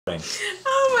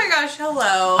Oh my gosh,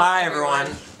 hello. Hi everyone.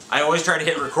 I always try to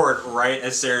hit record right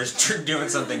as Sarah's doing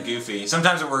something goofy.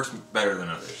 Sometimes it works better than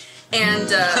others. And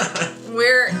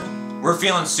we're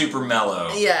feeling super mellow.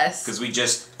 Yes. Because we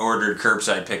just ordered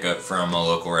curbside pickup from a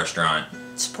local restaurant.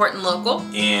 Supporting local.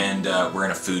 And we're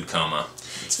in a food coma.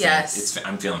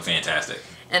 I'm feeling fantastic.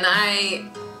 And I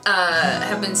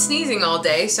have been sneezing all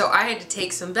day, so I had to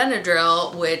take some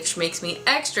Benadryl, which makes me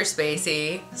extra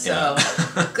spacey. So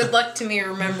yeah. Good luck to me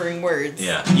remembering words.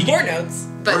 Yeah. More notes.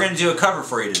 But we're going to do a cover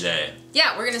for you today.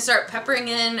 Yeah, we're going to start peppering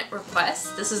in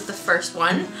requests. This is the first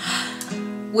one,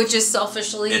 which is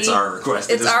selfishly... It's our request.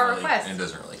 It's our request. It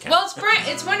doesn't really count. Well,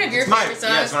 it's one of your favorite songs.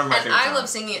 Yeah, it's one of my favorite songs. I love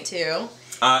singing it too.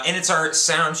 And it's our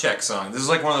sound check song. This is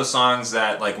like one of those songs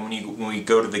that, like, when we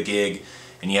go to the gig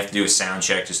and you have to do a sound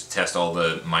check just to test all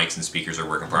the mics and speakers are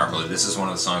working properly. This is one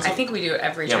of the songs. I think we do it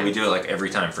every time. Yeah, we do it like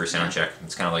every time for a sound check.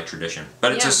 It's kind of like tradition.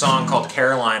 But it's a song called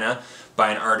Carolina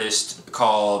by an artist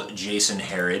called Jason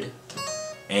Harrod.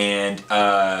 And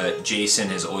Jason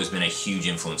has always been a huge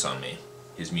influence on me.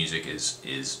 His music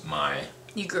is my...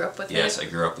 You grew up with it? Yes, I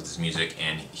grew up with his music,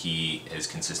 and he has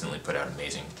consistently put out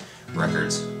amazing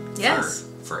records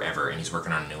forever. And he's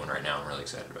working on a new one right now I'm really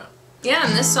excited about. Yeah,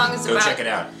 and this song is about... Go check it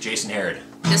out. Jason Harrod.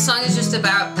 This song is just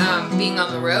about being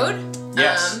on the road.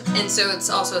 Yes. And so it's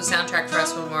also a soundtrack for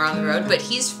us when we're on the road. But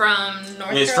he's from North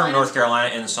Carolina? He's from North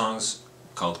Carolina, and the song's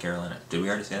called Carolina. Did we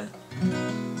already say that?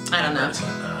 I don't know. I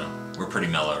don't know. We're pretty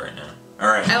mellow right now. All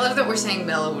right. I love that we're saying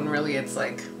mellow when really it's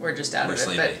like we're just out of it.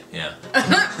 Sleepy. But... Yeah.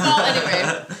 Well,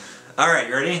 anyway. All right,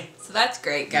 you ready? So that's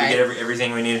great, guys. Did we get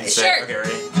everything we needed to say? Sure. Okay,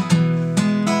 ready?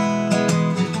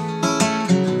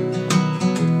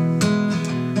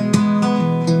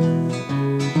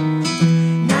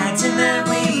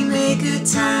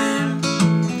 Time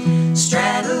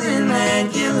straddling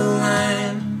that yellow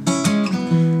line,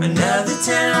 another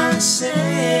town,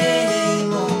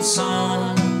 same old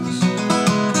songs.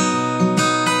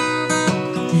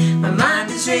 My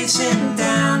mind is racing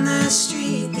down the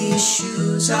street, these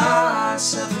shoes are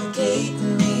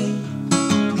suffocating me.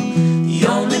 The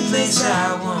only place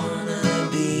I wanna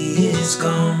be is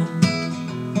gone.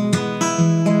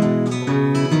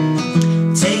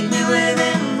 Take me where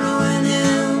them rolling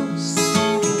hills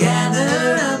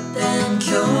gather up and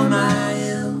cure my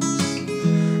ills.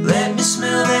 Let me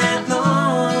smell that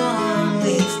long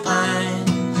leaf pine.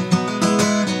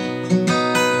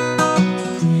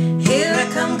 Here I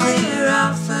come clear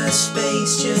off a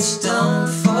space, just don't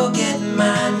forget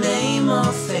my name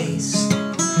or face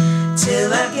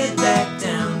till I get back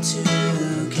down to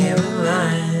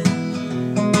Caroline.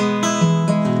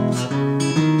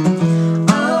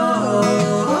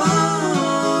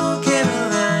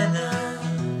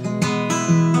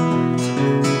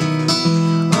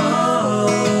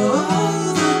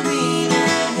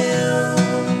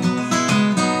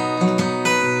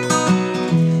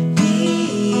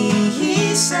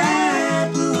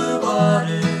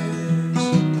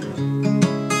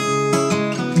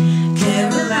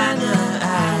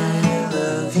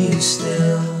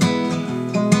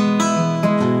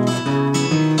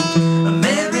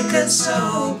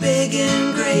 So big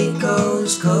and great,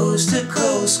 goes coast to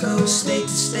coast, goes state to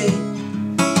state.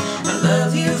 I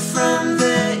love you from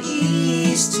the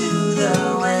east to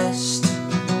the west.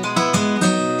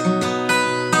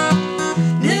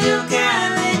 New York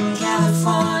Island,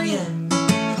 California,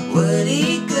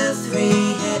 Woody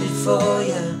Guthrie headed for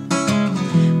you.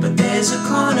 But there's a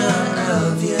corner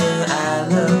of you I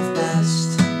love best.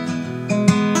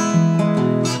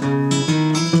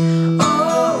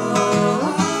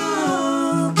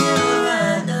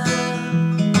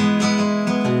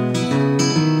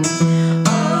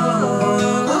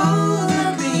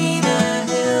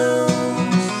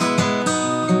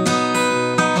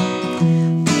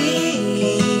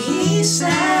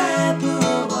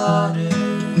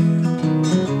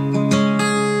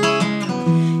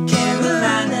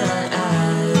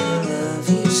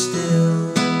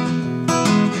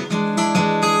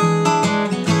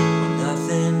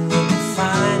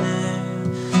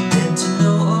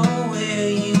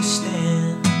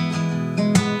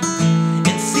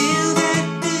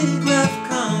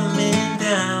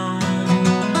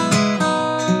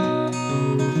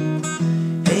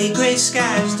 Gray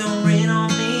skies don't rain on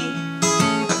me.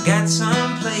 I've got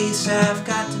some place I've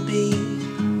got to be.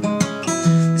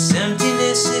 This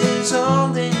emptiness is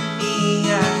all in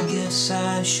me. I guess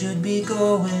I should be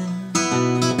going.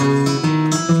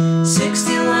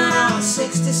 61 on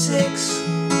 66.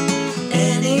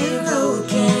 Any road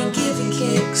can give you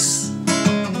kicks,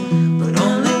 but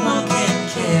only one can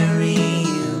carry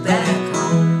you back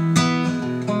home.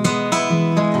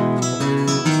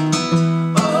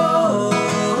 Oh,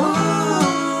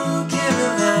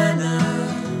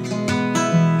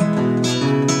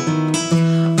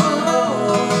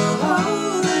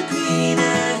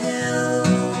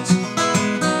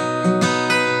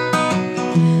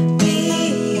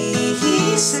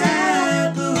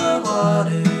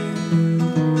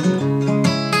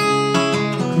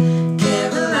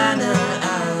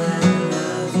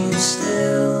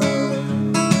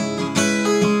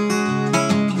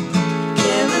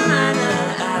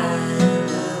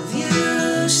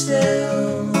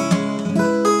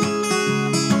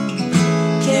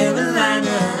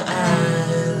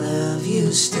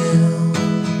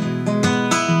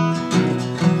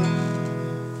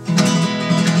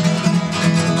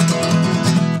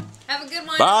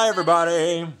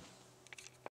 everybody.